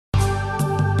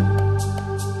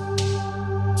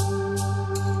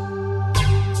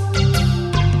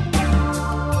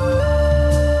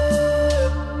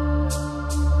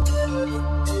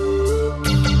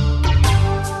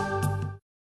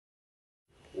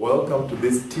Welcome to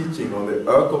this teaching on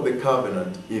the Ark of the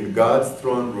Covenant in God's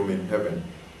throne room in heaven.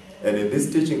 And in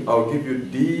this teaching, I'll give you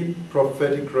deep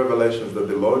prophetic revelations that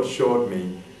the Lord showed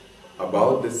me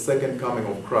about the second coming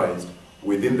of Christ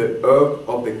within the Ark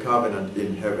of the Covenant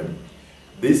in heaven.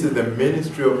 This is the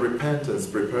ministry of repentance,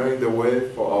 preparing the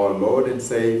way for our Lord and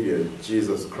Savior,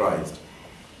 Jesus Christ.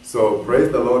 So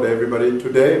praise the Lord, everybody.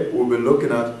 Today we'll be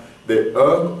looking at the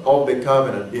Ark of the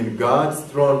Covenant in God's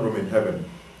throne room in heaven.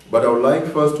 But I would like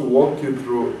first to walk you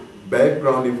through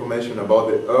background information about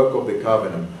the Ark of the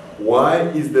Covenant. Why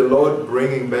is the Lord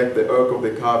bringing back the Ark of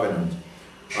the Covenant?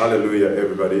 Hallelujah,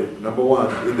 everybody. Number one,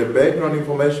 in the background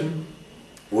information,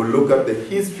 we'll look at the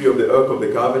history of the Ark of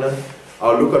the Covenant.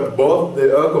 I'll look at both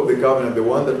the Ark of the Covenant, the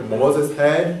one that Moses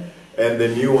had, and the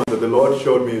new one that the Lord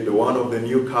showed me, the one of the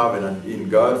new covenant in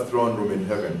God's throne room in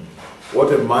heaven.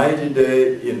 What a mighty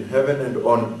day in heaven and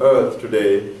on earth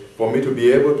today for me to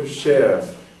be able to share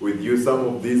with you some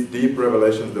of these deep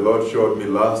revelations the Lord showed me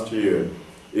last year.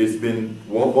 It's been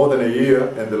more than a year,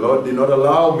 and the Lord did not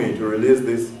allow me to release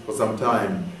this for some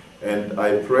time. And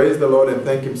I praise the Lord and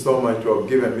thank Him so much to have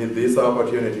given me this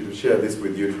opportunity to share this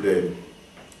with you today.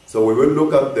 So we will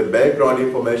look at the background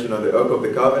information on the Ark of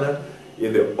the Covenant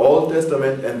in the Old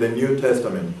Testament and the New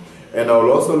Testament. And I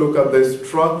will also look at the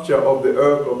structure of the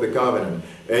Ark of the Covenant.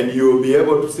 And you will be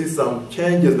able to see some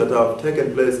changes that have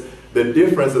taken place, the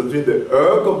difference between the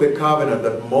Ark of the Covenant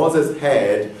that Moses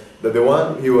had, that the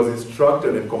one he was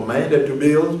instructed and commanded to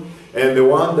build, and the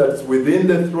one that's within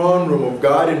the throne room of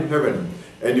God in heaven.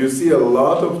 And you see a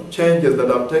lot of changes that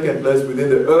have taken place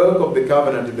within the Ark of the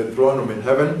Covenant in the throne room in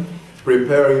heaven,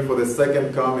 preparing for the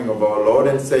second coming of our Lord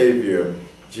and Savior,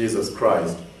 Jesus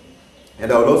Christ.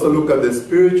 And I'll also look at the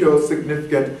spiritual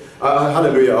significance,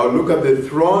 hallelujah, I'll look at the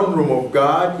throne room of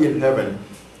God in heaven,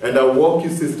 and I'll walk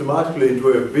you systematically into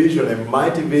a vision, a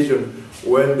mighty vision,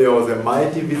 when there was a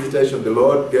mighty visitation the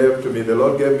Lord gave to me. The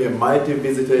Lord gave me a mighty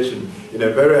visitation in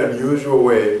a very unusual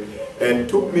way, and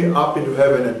took me up into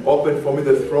heaven and opened for me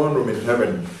the throne room in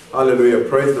heaven. Hallelujah,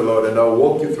 praise the Lord. And I'll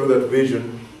walk you through that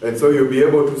vision, and so you'll be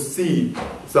able to see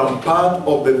some part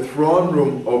of the throne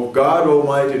room of God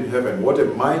Almighty in heaven. What a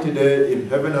mighty day in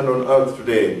heaven and on earth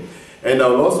today. And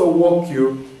I'll also walk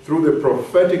you through the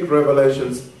prophetic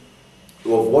revelations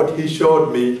of what He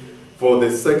showed me for the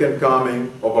second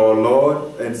coming of our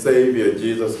Lord and Savior,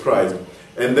 Jesus Christ.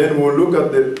 And then we'll look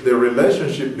at the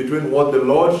relationship between what the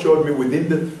Lord showed me within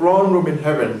the throne room in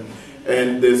heaven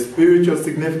and the spiritual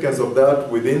significance of that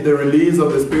within the release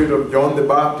of the Spirit of John the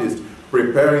Baptist,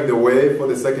 preparing the way for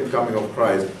the second coming of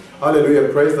Christ. Hallelujah.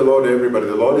 Praise the Lord, everybody.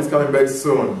 The Lord is coming back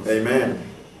soon. Amen.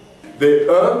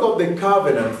 The Ark of the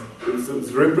Covenant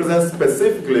represents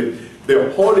specifically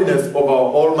the holiness of our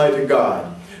Almighty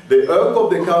God. The Ark of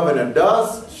the Covenant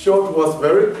does show to us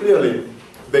very clearly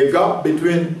the gap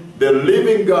between the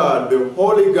living God, the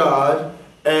holy God,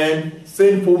 and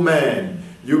sinful man.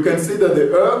 You can see that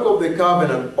the Ark of the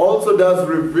Covenant also does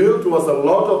reveal to us a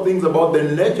lot of things about the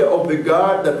nature of the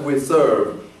God that we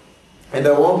serve. And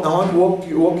I want to walk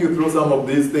you through some of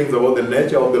these things about the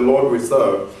nature of the Lord we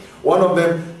serve. One of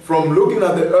them, from looking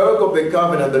at the Ark of the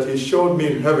Covenant that He showed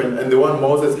me in heaven and the one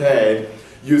Moses had,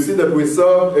 you see that we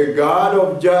serve a God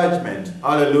of judgment.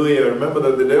 Hallelujah. Remember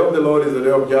that the day of the Lord is the day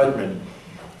of judgment.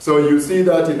 So you see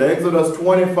that in Exodus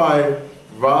 25,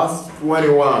 verse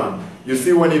 21. You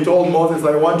see when He told Moses,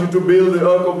 I want you to build the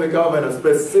Ark of the Covenant,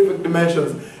 specific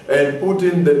dimensions, and put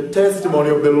in the testimony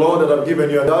of the Lord that I've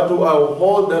given you. And that too, I will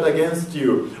hold that against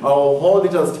you. I will hold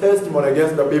it as testimony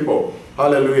against the people.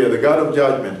 Hallelujah, the God of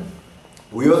judgment.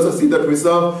 We also see that we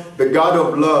serve the God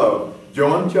of love.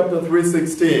 John chapter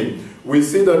 3:16. We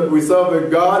see that we serve a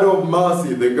God of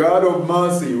mercy, the God of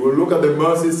mercy. We'll look at the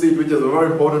mercy seat, which is a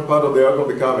very important part of the Ark of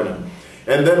the Covenant.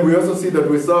 And then we also see that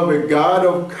we serve a God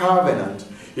of covenant.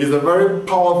 He's a very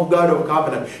powerful God of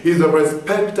covenant. He's a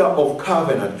respecter of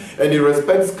covenant. And He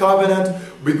respects covenant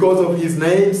because of His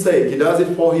name's sake. He does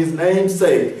it for His name's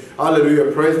sake.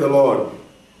 Hallelujah, praise the Lord.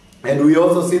 And we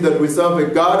also see that we serve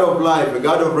a God of life, a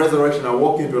God of resurrection. I'll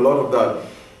walk into a lot of that.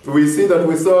 We see that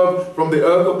we serve from the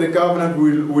Ark of the Covenant,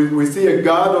 we see a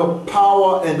God of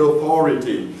power and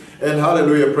authority. And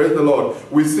hallelujah, praise the Lord.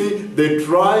 We see the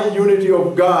tri-unity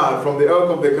of God from the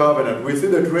Ark of the Covenant. We see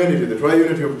the Trinity, the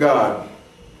tri-unity of God.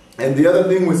 And the other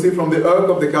thing we see from the Ark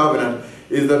of the Covenant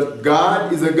is that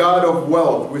God is a God of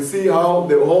wealth. We see how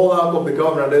the whole Ark of the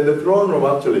Covenant and the throne room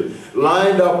actually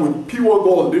lined up with pure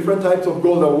gold, different types of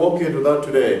gold. I'll walk into that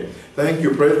today. Thank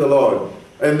you, praise the Lord.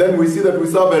 And then we see that we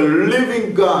serve a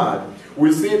living God.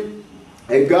 We see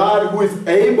a God who is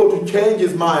able to change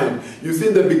His mind. You see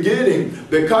in the beginning,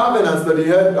 the covenants that He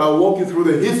had, I'll walk you through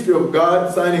the history of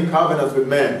God signing covenants with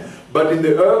men. But in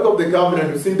the Ark of the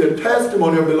Covenant, you see the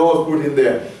testimony of the Lord put in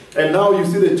there. And now you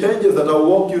see the changes that I'll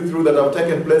walk you through that have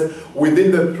taken place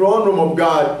within the throne room of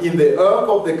God in the Ark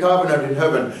of the Covenant in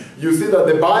heaven. You see that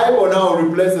the Bible now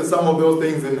replaces some of those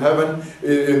things in heaven,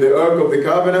 in the Ark of the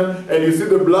Covenant. And you see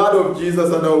the blood of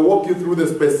Jesus, and I'll walk you through the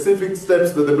specific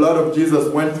steps that the blood of Jesus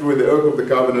went through in the Ark of the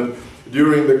Covenant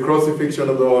during the crucifixion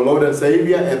of our Lord and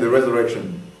Savior and the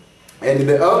resurrection. And in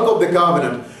the Ark of the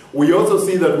Covenant, we also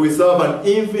see that we serve an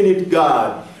infinite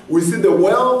God. We see the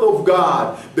wealth of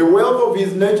God, the wealth of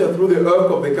His nature through the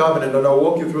Ark of the Covenant, and I'll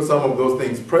walk you through some of those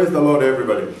things. Praise the Lord,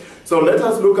 everybody. So let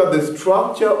us look at the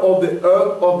structure of the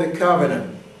Ark of the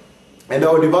Covenant. And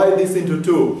I'll divide this into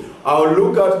two. I'll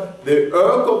look at the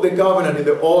Ark of the Covenant in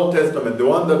the Old Testament, the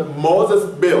one that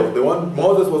Moses built, the one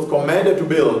Moses was commanded to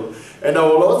build. And I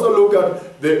will also look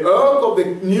at the Ark of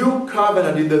the New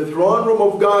Covenant in the throne room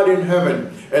of God in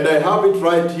heaven. And I have it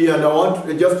right here, and I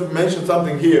want just to mention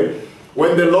something here.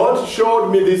 When the Lord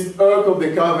showed me this Ark of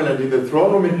the Covenant in the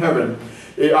throne room in heaven,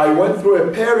 I went through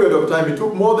a period of time. It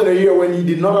took more than a year when He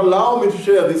did not allow me to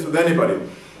share this with anybody.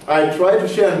 I tried to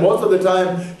share, and most of the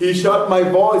time He shut my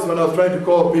voice when I was trying to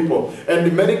call people. And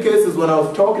in many cases when I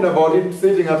was talking about it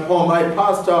sitting at home, I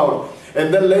passed out.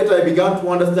 And then later I began to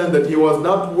understand that He was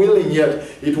not willing yet.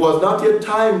 It was not yet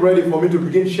time ready for me to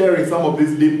begin sharing some of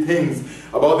these deep things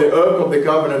about the Ark of the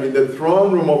Covenant in the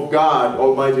throne room of God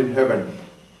Almighty in heaven.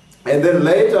 And then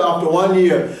later, after 1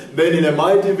 year, then in a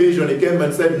mighty vision, He came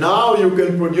and said, now you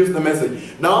can produce the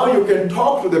message. Now you can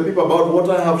talk to the people about what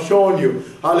I have shown you.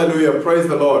 Hallelujah, praise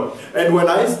the Lord. And when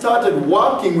I started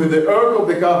working with the Ark of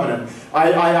the Covenant,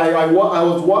 I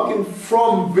was working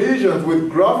from visions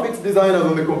with graphics designers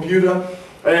on the computer.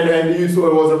 And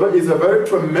so it's a very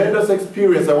tremendous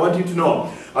experience. I want you to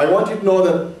know. I want you to know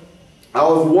that I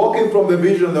was walking from the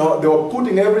vision. They were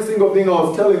putting every single thing I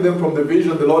was telling them from the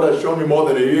vision the Lord had shown me more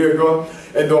than a year ago.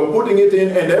 And they were putting it in.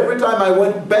 And every time I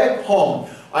went back home,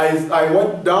 I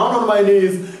went down on my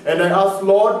knees and I asked,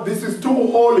 Lord, this is too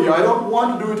holy. I don't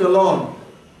want to do it alone.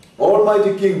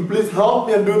 Almighty King, please help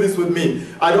me and do this with me.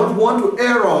 I don't want to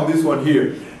err on this one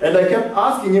here. And I kept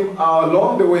asking Him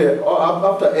along the way,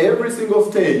 after every single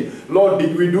stage, Lord,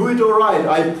 did we do it all right?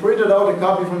 I printed out a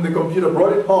copy from the computer,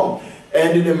 brought it home.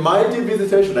 And in a mighty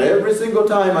visitation, every single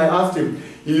time I asked Him,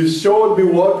 He showed me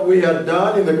what we had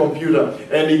done in the computer.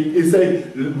 And He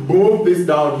said, move this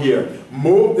down here,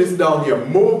 move this down here,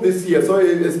 move this here. So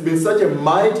it's been such a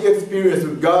mighty experience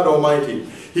with God Almighty.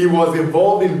 He was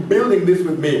involved in building this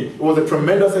with me. It was a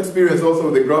tremendous experience also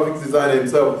with the graphics designer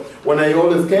himself. When I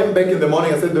always came back in the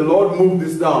morning, I said, the Lord moved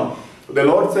this down. The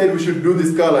Lord said we should do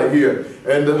this color here.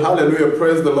 And hallelujah,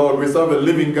 praise the Lord. We serve a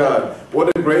living God. What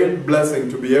a great blessing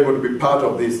to be able to be part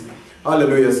of this.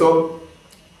 Hallelujah. So,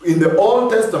 in the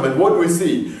Old Testament, what do we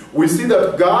see? We see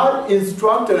that God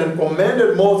instructed and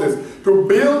commanded Moses to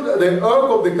build the Ark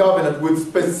of the Covenant with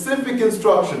specific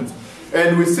instructions.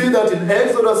 And we see that in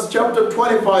Exodus chapter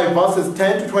 25, verses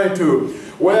 10 to 22,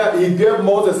 where He gave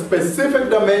Moses specific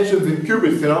dimensions in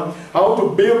cubits, how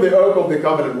to build the Ark of the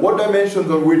Covenant, what dimensions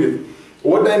of width,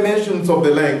 what dimensions of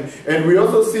the length. And we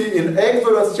also see in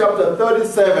Exodus chapter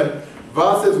 37,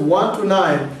 verses 1 to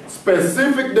 9,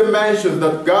 specific dimensions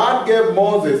that God gave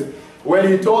Moses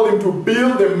when He told him to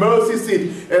build the mercy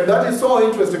seat. And that is so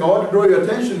interesting. I want to draw your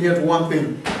attention here to one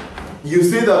thing. You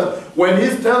see that when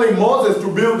He's telling Moses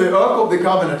to build the Ark of the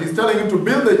Covenant, He's telling him to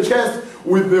build the chest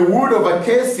with the wood of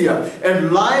acacia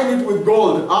and line it with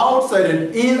gold outside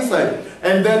and inside.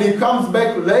 And then He comes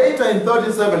back later in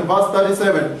 37, verse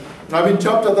 37,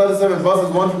 chapter 37, verses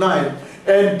 1 to 9,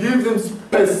 and gives him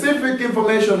specific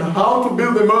information how to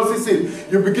build the mercy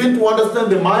seat. You begin to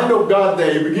understand the mind of God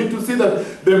there. You begin to see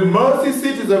that the mercy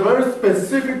seat is a very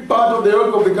specific part of the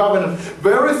Ark of the Covenant.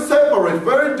 Very separate,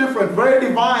 very different, very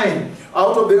divine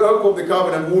out of the Ark of the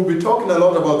Covenant. We'll be talking a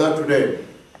lot about that today.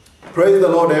 Praise the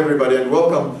Lord, everybody, and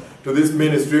welcome to this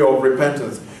ministry of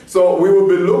repentance. So we will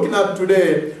be looking at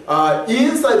today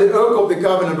inside the Ark of the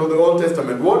Covenant of the Old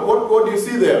Testament. What do you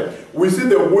see there? We see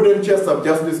the wooden chest I've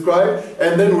just described,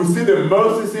 and then we see the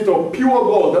mercy seat of pure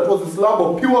gold. That was a slab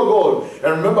of pure gold.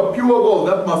 And remember, pure gold,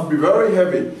 that must be very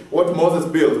heavy, what Moses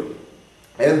built.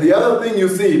 And the other thing you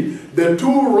see, the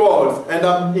two rods, and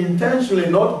I'm intentionally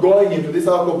not going into this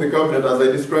Ark of the Covenant as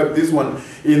I described this one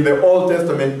in the Old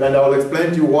Testament, and I will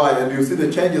explain to you why. And you see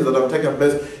the changes that have taken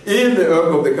place in the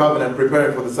Ark of the Covenant,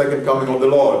 preparing for the second coming of the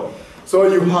Lord. So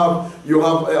you have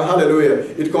hallelujah,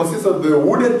 it consisted of the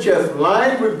wooden chest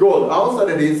lined with gold outside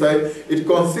and inside. It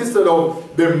consisted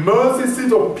of the mercy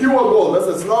seat of pure gold. That's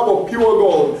a slab of pure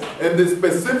gold, and the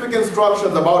specific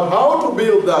instructions about how to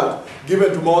build that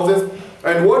given to Moses.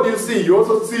 And what do you see? You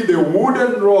also see the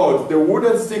wooden rods, the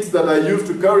wooden sticks that are used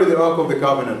to carry the Ark of the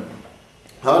Covenant.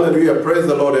 Hallelujah. Praise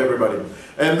the Lord, everybody.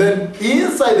 And then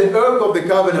inside the Ark of the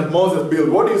Covenant Moses built,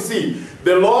 what do you see?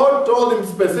 The Lord told him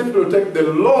specifically to take the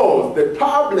laws, the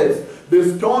tablets,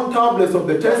 the stone tablets of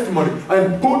the testimony,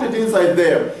 and put it inside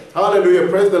there. Hallelujah.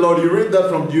 Praise the Lord. You read that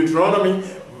from Deuteronomy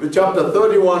chapter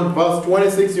 31, verse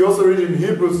 26. You also read in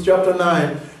Hebrews chapter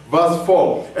 9, verse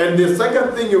 4. And the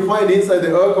second thing you find inside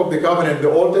the Ark of the Covenant,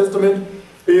 the Old Testament,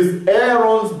 is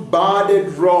Aaron's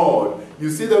budded rod. You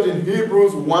see that in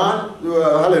Hebrews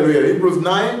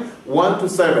 9, 1 to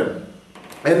 7.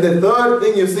 And the third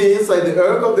thing you see inside the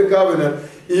Ark of the Covenant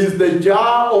is the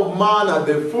jar of manna,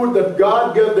 the food that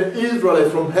God gave the Israelites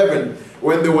from heaven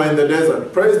when they were in the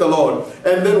desert. Praise the Lord.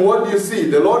 And then what do you see?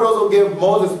 The Lord also gave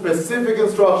Moses specific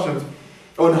instructions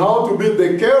on how to build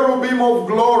the cherubim of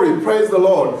glory, praise the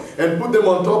Lord, and put them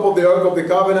on top of the Ark of the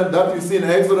Covenant that you see in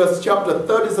Exodus chapter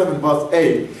 37, verse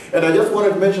 8. And I just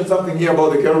wanted to mention something here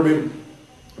about the cherubim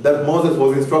that Moses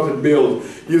was instructed to build.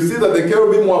 You see that the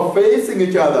cherubim were facing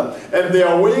each other, and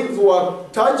their wings were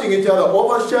touching each other,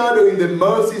 overshadowing the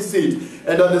mercy seat.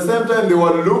 And at the same time, they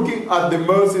were looking at the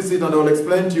mercy seat, and I will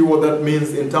explain to you what that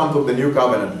means in terms of the new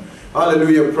covenant.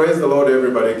 Hallelujah. Praise the Lord,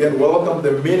 everybody. Again, welcome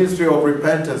the ministry of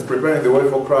repentance, preparing the way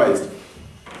for Christ.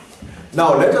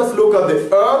 Now, let us look at the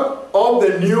Ark of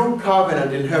the new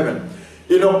covenant in heaven.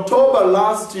 In October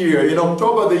last year, in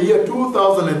October the year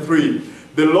 2003,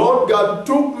 the Lord God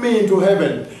took me into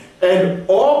heaven and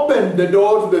opened the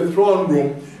door to the throne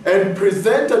room and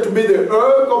presented to me the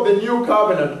Ark of the new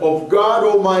covenant of God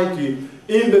Almighty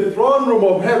in the throne room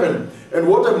of heaven. And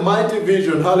what a mighty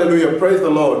vision. Hallelujah. Praise the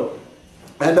Lord.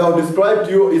 And I'll describe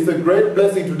to you, it's a great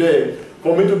blessing today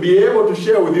for me to be able to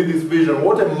share with you this vision.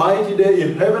 What a mighty day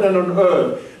in heaven and on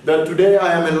earth, that today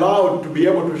I am allowed to be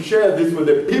able to share this with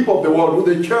the people of the world,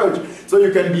 with the church, so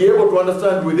you can be able to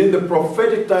understand within the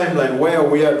prophetic timeline where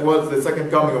we are towards the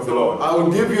second coming of the Lord. I will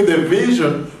give you the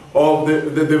vision of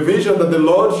the vision that the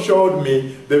Lord showed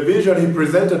me, the vision He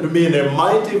presented to me in a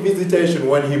mighty visitation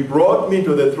when He brought me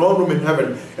to the throne room in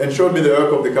heaven and showed me the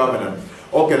Ark of the Covenant.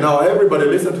 Okay, now everybody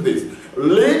listen to this.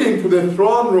 Leading to the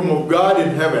throne room of God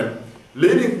in heaven,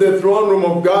 leading to the throne room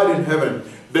of God in heaven,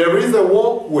 there is a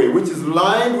walkway which is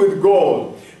lined with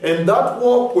gold, and that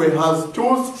walkway has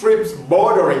two strips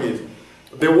bordering it.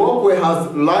 The walkway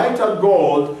has lighter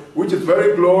gold, which is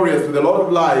very glorious with a lot of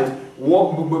light.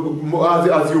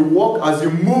 As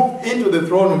you move into the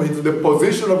throne room, into the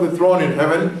position of the throne in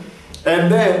heaven,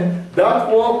 and then that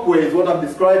walkway is what I'm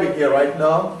describing here right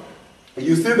now.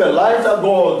 You see the lighter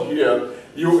gold here.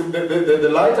 The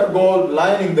lighter gold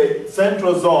lining the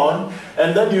central zone,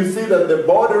 and then you see that the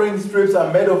bordering strips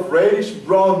are made of reddish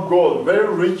brown gold,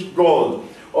 very rich gold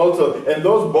also, and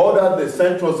those border the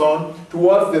central zone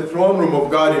towards the throne room of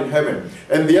God in heaven.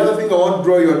 And the other thing I want to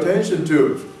draw your attention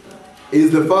to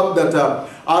is the fact that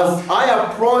as I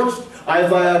approached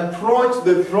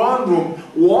the throne room,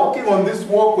 walking on this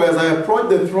walkway, as I approached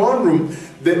the throne room,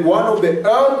 one of the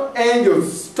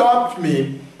archangels stopped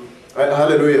me.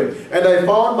 Hallelujah. And I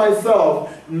found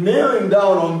myself kneeling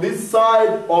down on this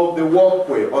side of the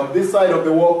walkway. On this side of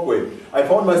the walkway. I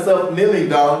found myself kneeling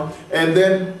down, and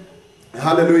then,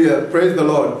 hallelujah, praise the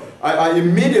Lord. I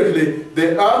immediately,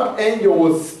 the archangel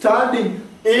was standing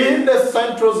in the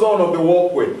central zone of the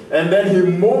walkway. And then he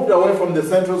moved away from the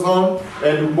central zone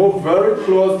and moved very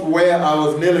close to where I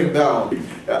was kneeling down.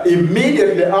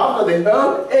 Immediately after the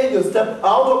archangel stepped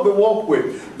out of the walkway,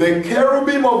 the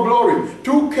cherubim of glory,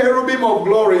 two cherubim of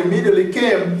glory immediately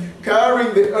came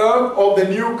carrying the Ark of the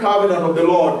new covenant of the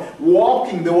Lord.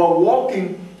 Walking, they were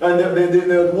walking, and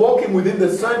they were walking within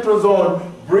the central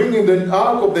zone, bringing the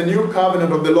Ark of the new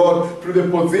covenant of the Lord to the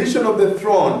position of the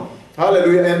throne.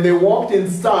 Hallelujah. And they walked in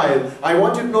style. I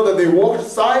want you to know that they walked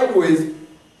sideways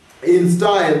in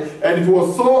style, and it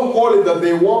was so holy that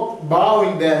they walked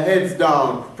bowing their heads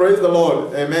down. Praise the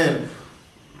Lord. Amen.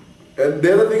 And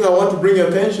the other thing I want to bring your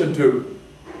attention to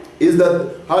is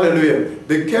that, hallelujah,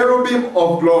 the cherubim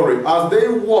of glory, as they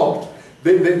walked,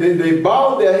 they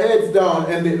bowed their heads down,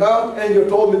 and the archangel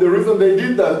told me the reason they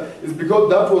did that is because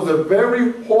that was a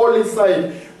very holy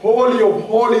sight. Holy of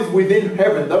holies within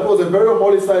heaven. That was a very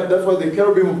holy sight. That's why the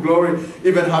cherubim of glory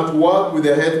even had to walk with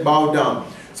their heads bowed down.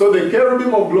 So the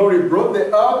cherubim of glory brought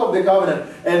the Ark of the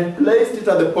Covenant and placed it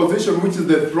at the position which is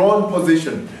the throne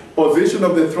position. Position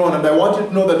of the throne. And I want you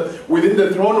to know that within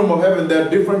the throne room of heaven there are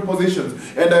different positions.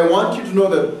 And I want you to know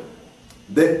that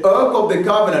the Ark of the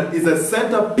Covenant is a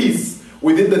centerpiece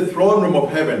within the throne room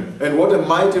of heaven. And what a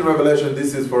mighty revelation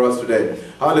this is for us today.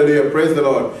 Hallelujah, praise the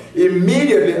Lord.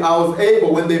 Immediately I was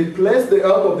able, when they placed the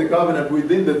Ark of the Covenant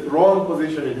within the throne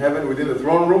position in heaven, within the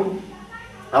throne room,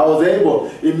 I was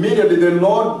able, immediately the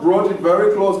Lord brought it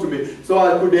very close to me so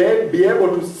I could be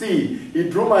able to see. He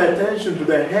drew my attention to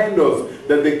the handles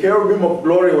that the cherubim of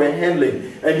glory were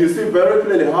handling. And you see very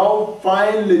clearly how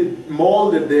finely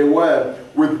molded they were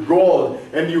with gold.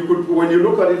 And you could, when you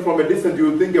look at it from a distance,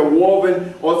 you would think a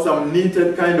woven or some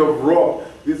knitted kind of rope.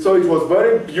 So it was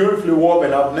very beautifully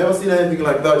woven. I've never seen anything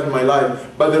like that in my life.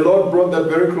 But the Lord brought that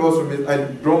very close to me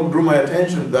and drew my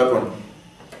attention to that one.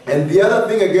 And the other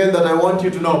thing again that I want you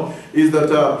to know is that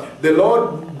the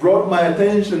Lord brought my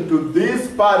attention to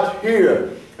this part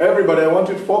here. Everybody, I want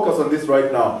you to focus on this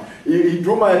right now. He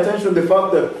drew my attention to the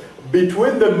fact that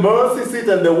between the mercy seat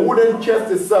and the wooden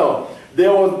chest itself,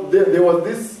 there was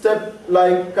this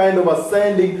step-like kind of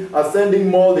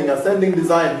ascending molding, ascending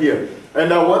design here.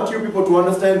 And I want you people to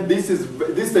understand this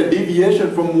is a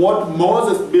deviation from what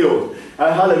Moses built.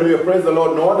 Hallelujah, praise the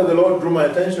Lord. No wonder the Lord drew my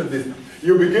attention to this.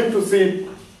 You begin to see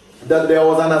that there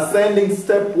was an ascending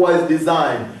stepwise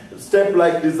design,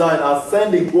 step-like design,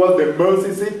 ascending towards the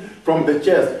mercy seat from the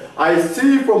chest. I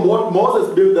see from what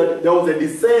Moses built that there was a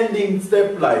descending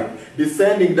step-like,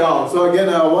 descending down. So again,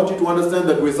 I want you to understand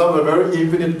that we serve a very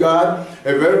infinite God,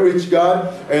 a very rich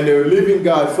God, and a living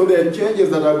God. So there are changes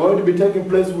that are going to be taking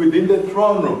place within the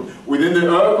throne room, within the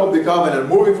Ark of the Covenant,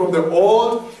 moving from the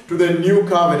old to the new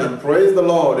covenant. Praise the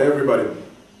Lord, everybody.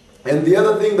 And the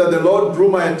other thing that the Lord drew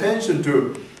my attention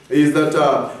to is that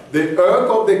the Ark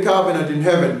of the Covenant in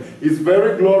heaven is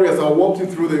very glorious. I'll walk you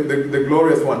through the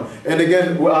glorious one. And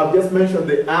again, I've just mentioned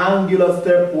the angular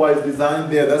stepwise design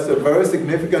there. That's a very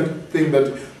significant thing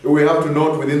that we have to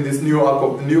note within this new Ark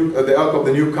of the Ark of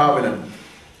the New Covenant.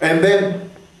 And then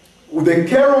the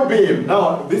cherubim.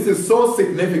 Now, this is so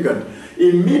significant.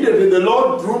 Immediately, the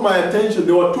Lord drew my attention.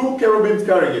 There were two cherubims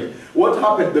carrying it. What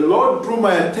happened? The Lord drew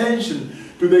my attention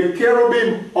to the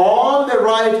cherubim on the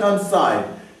right-hand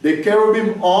side. The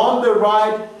cherubim on the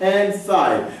right-hand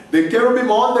side. The cherubim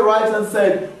on the right-hand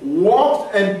side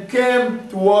walked and came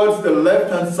towards the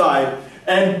left-hand side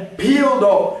and peeled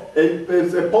off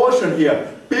a portion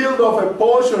here. Peeled off a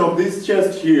portion of this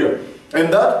chest here.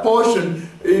 And that portion,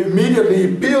 immediately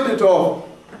he peeled it off.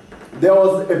 There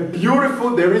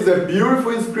is a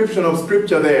beautiful inscription of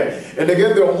scripture there. And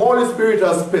again, the Holy Spirit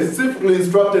has specifically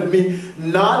instructed me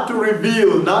not to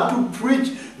reveal, not to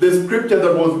preach the scripture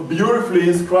that was beautifully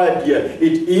inscribed here.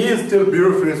 It is still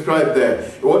beautifully inscribed there.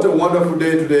 What a wonderful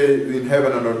day today in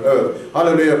heaven and on earth.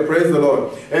 Hallelujah, praise the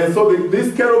Lord. And so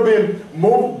this cherubim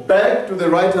moved back to the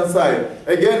right hand side.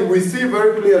 Again, we see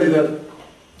very clearly that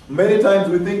many times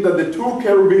we think that the two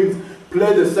cherubims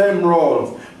play the same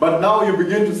roles. But now you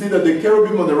begin to see that the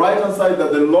cherubim on the right-hand side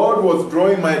that the Lord was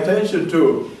drawing my attention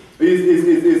to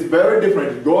is very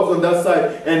different. It goes on that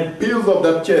side and peels off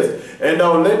that chest. And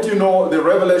I'll let you know the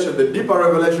revelation, the deeper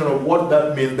revelation of what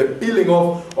that means, the peeling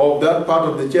off of that part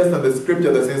of the chest and the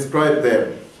scripture that's inscribed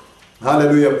there.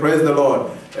 Hallelujah, praise the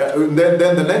Lord. Then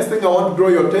the next thing I want to draw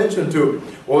your attention to,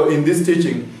 or in this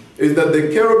teaching, is that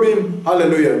the cherubim,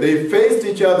 hallelujah, they faced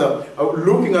each other,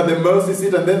 looking at the mercy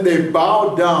seat, and then they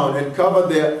bowed down and covered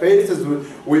their faces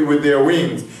with their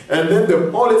wings. And then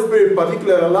the Holy Spirit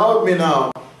particularly allowed me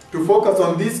now to focus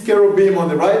on this cherubim on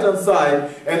the right-hand side,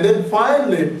 and then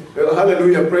finally,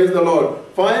 hallelujah, praise the Lord,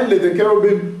 finally the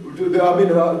cherubim,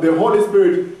 the Holy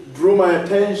Spirit drew my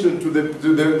attention to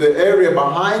the area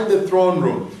behind the throne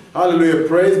room. Hallelujah,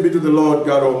 praise be to the Lord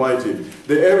God Almighty.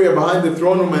 The area behind the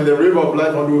throne room and the river of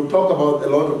life, and we'll talk about a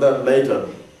lot of that later.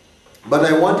 But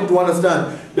I want you to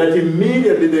understand that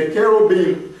immediately the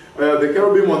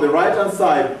cherubim on the right hand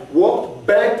side walked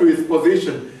back to his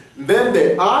position. Then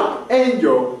the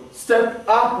archangel stepped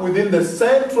up within the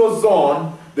central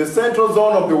zone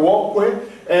of the walkway,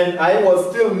 and I was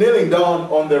still kneeling down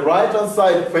on the right hand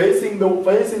side facing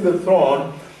the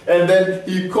throne. And then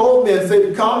he called me and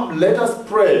said, "Come, let us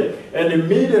pray." And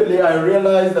immediately I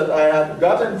realized that I had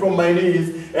gotten from my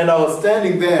knees and I was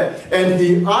standing there. And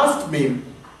he asked me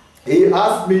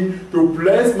to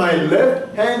place my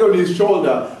left hand on his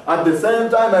shoulder. At the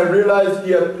same time, I realized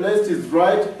he had placed his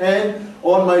right hand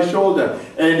on my shoulder.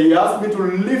 And he asked me to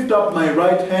lift up my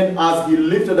right hand as he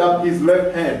lifted up his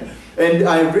left hand. And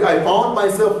I found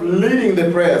myself leading the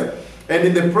prayers. And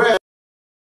in the prayer,